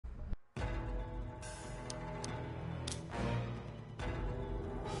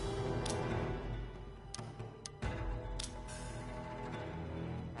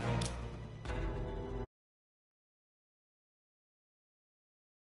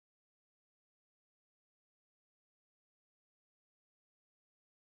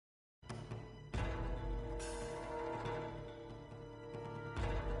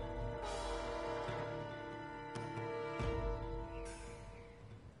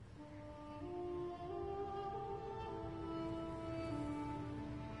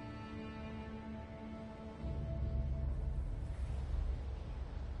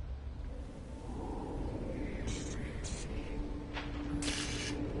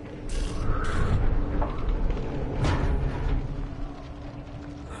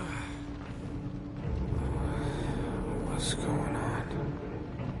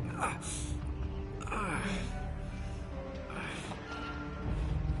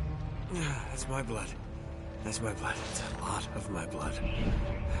That's my blood. That's my blood. It's a lot of my blood.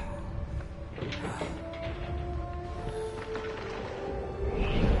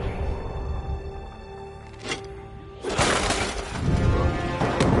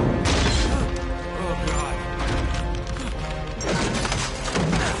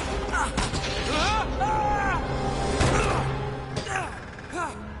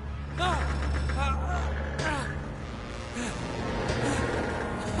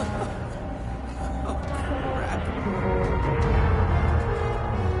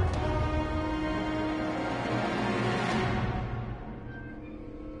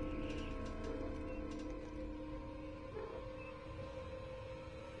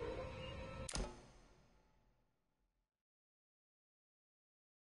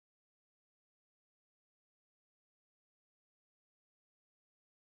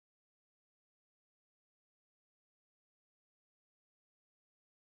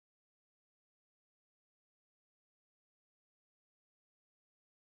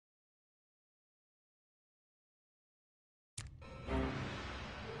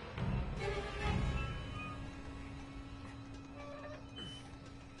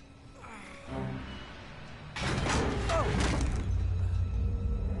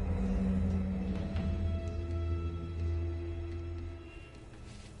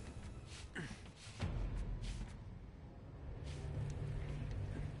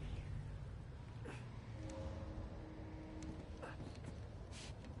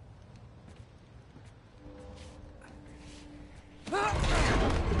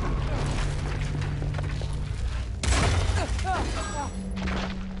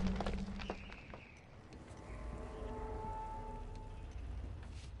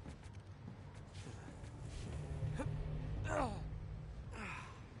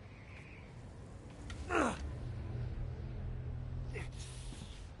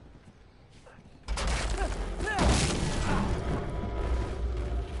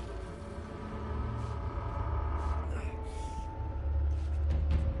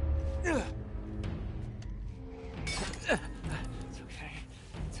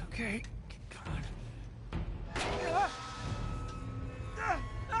 Okay, come on.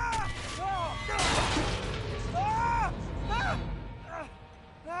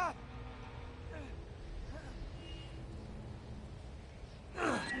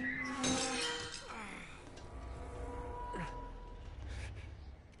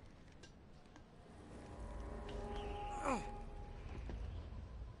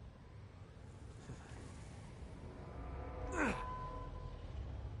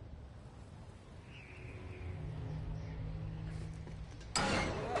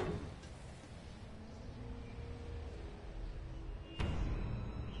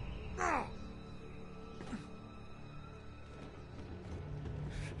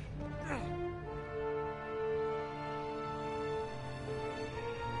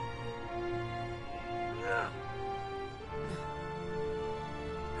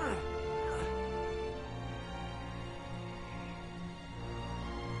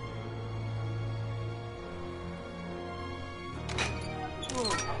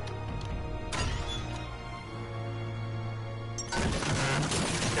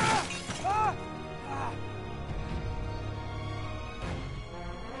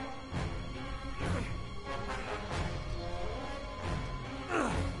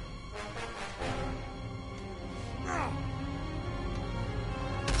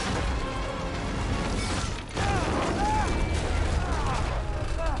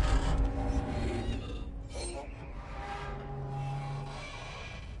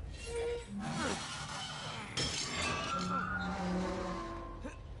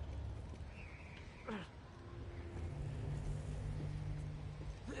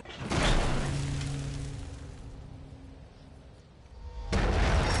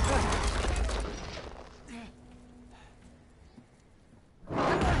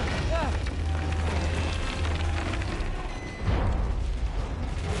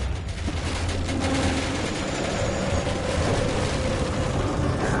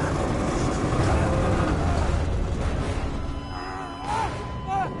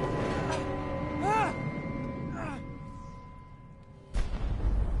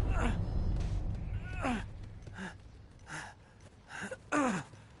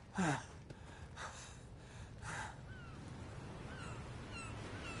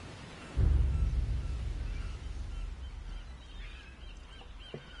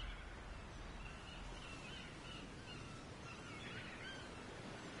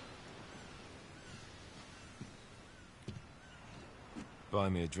 Buy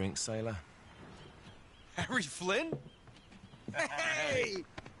me a drink, sailor? Harry Flynn? Hey!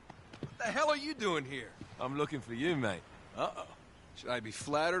 the hell are you doing here? I'm looking for you, mate. Uh-oh. Should I be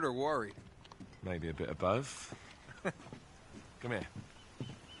flattered or worried? Maybe a bit of both. Come here.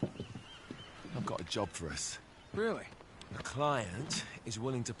 I've got a job for us. Really? The client is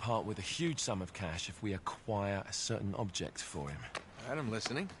willing to part with a huge sum of cash if we acquire a certain object for him. All right, I'm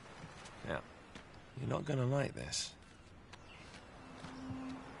listening. Now, you're not gonna like this.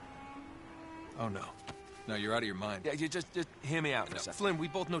 Oh, no. No, you're out of your mind. Yeah, you just hear me out for a second. Flynn, we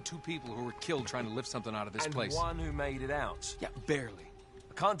both know 2 people who were killed trying to lift something out of this place. And one who made it out. Yeah, barely.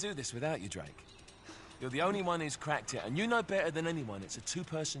 I can't do this without you, Drake. You're the only one who's cracked it, and you know better than anyone it's a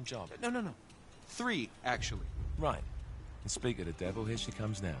 2-person job. No. 3, actually. Right. And speak of the devil, here she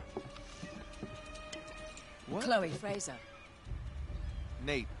comes now. What? Chloe Fraser.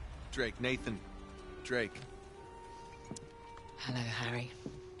 Nate. Drake. Nathan. Drake. Hello, Harry.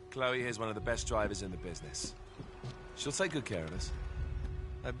 Chloe is one of the best drivers in the business. She'll take good care of us.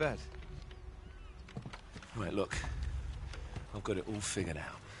 I bet. Right, look. I've got it all figured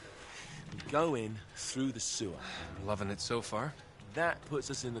out. We go in through the sewer. Loving it so far. That puts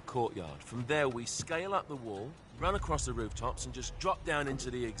us in the courtyard. From there, we scale up the wall, run across the rooftops, and just drop down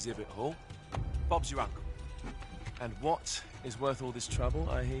into the exhibit hall. Bob's your uncle. And what is worth all this trouble,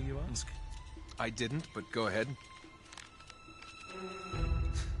 I hear you ask? I didn't, but go ahead.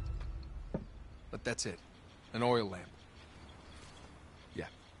 But that's it. An oil lamp. Yeah.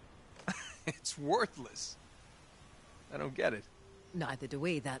 It's worthless. I don't get it. Neither do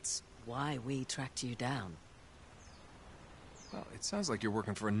we. That's why we tracked you down. Well, it sounds like you're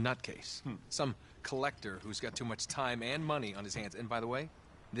working for a nutcase. Some collector who's got too much time and money on his hands. And by the way,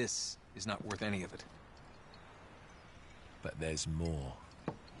 this is not worth any of it. But there's more.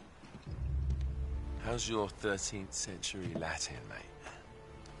 How's your 13th century Latin, mate?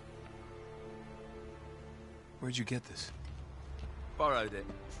 Where'd you get this? Borrowed it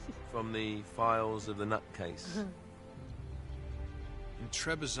from the files of the nutcase. In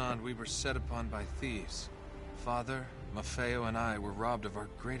Trebizond, we were set upon by thieves. Father, Maffeo, and I were robbed of our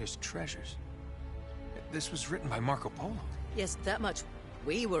greatest treasures. This was written by Marco Polo. Yes, that much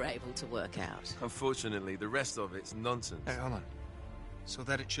we were able to work out. Unfortunately, the rest of it's nonsense. Hey, hold on. So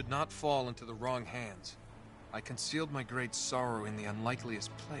that it should not fall into the wrong hands, I concealed my great sorrow in the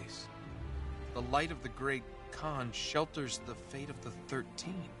unlikeliest place. The light of the great Khan shelters the fate of the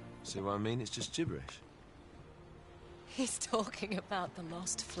 13. See what I mean? It's just gibberish. He's talking about the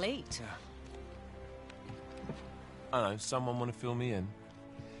lost fleet. Yeah. I know, someone want to fill me in?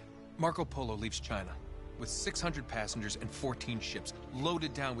 Marco Polo leaves China with 600 passengers and 14 ships,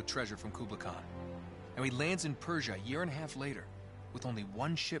 loaded down with treasure from Kublai Khan. And he lands in Persia a year and a half later, with only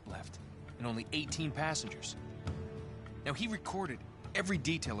 1 ship left and only 18 passengers. Now, he recorded every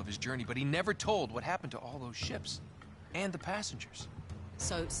detail of his journey, but he never told what happened to all those ships and the passengers.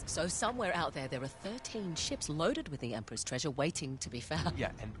 So somewhere out there are 13 ships loaded with the Emperor's treasure waiting to be found.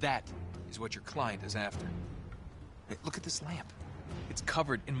 Yeah, and that is what your client is after. Hey, look at this lamp. It's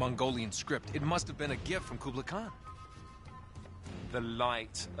covered in Mongolian script. It must have been a gift from Kublai Khan. The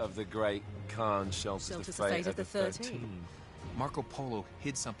light of the great Khan shelters the fate of the 13. Marco Polo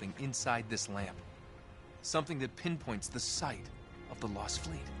hid something inside this lamp. Something that pinpoints the site of the lost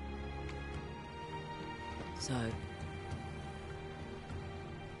fleet. So,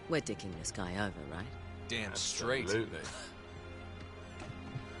 we're dicking this guy over, right? Damn straight. Absolutely.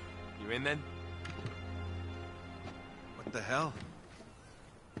 You in then? What the hell?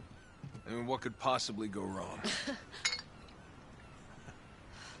 I mean, what could possibly go wrong?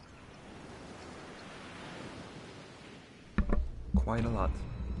 Quite a lot.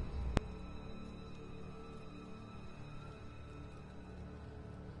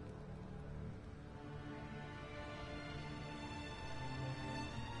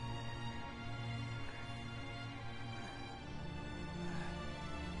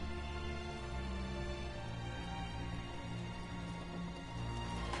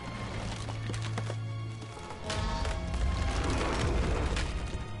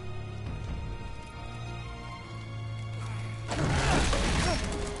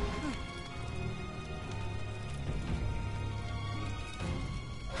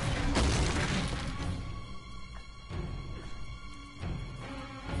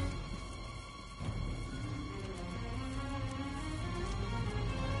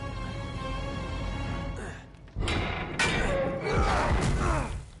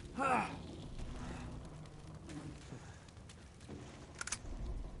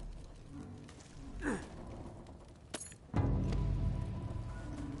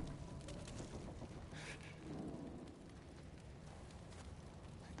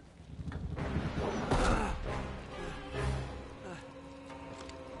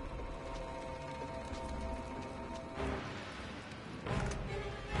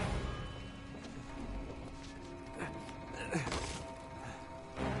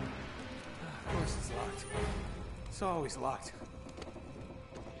 It's always locked.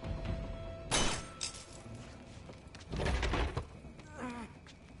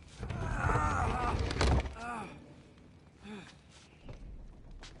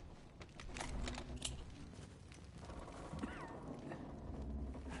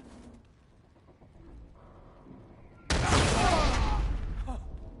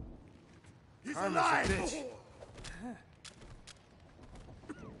 He's alive! Bitch.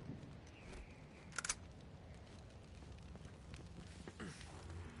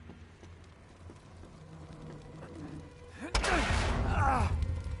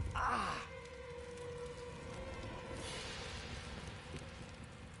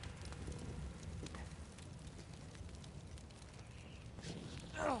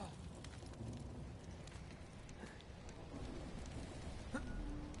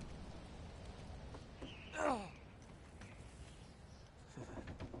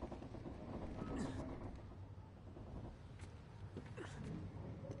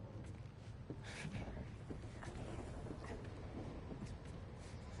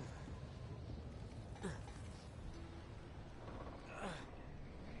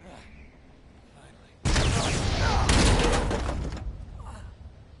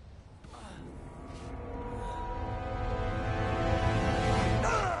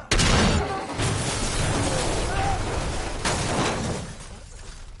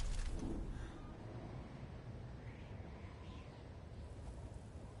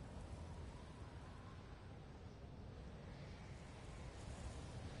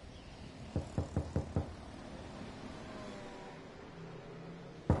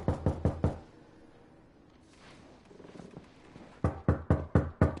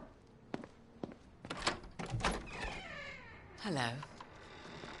 Hello.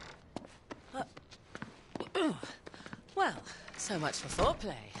 Well, so much for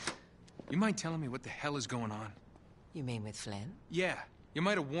foreplay. You mind telling me what the hell is going on? You mean with Flynn? Yeah, you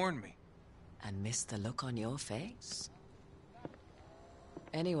might have warned me. And missed the look on your face?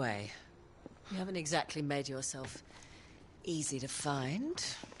 Anyway, you haven't exactly made yourself easy to find.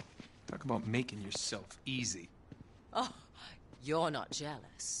 Talk about making yourself easy. Oh, you're not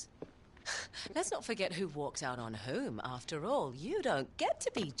jealous. Let's not forget who walked out on whom. After all, you don't get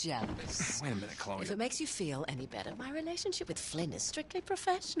to be jealous. Wait a minute, Chloe. If it makes you feel any better, my relationship with Flynn is strictly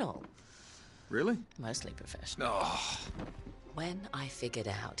professional. Really? Mostly professional. Oh. When I figured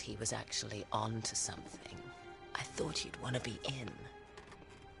out he was actually on to something, I thought you'd want to be in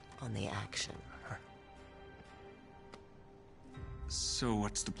on the action. So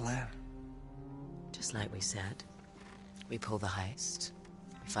what's the plan? Just like we said, we pull the heist,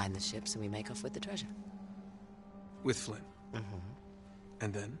 we find the ships, and we make off with the treasure. With Flynn? Mm-hmm.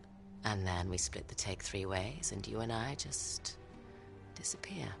 And then? And then we split the take 3 ways, and you and I just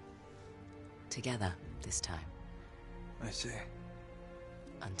disappear. Together, this time. I see.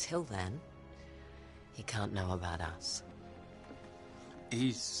 Until then, he can't know about us.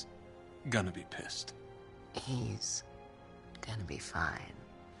 He's gonna be pissed. He's gonna be fine.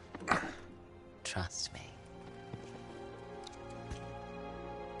 Trust me.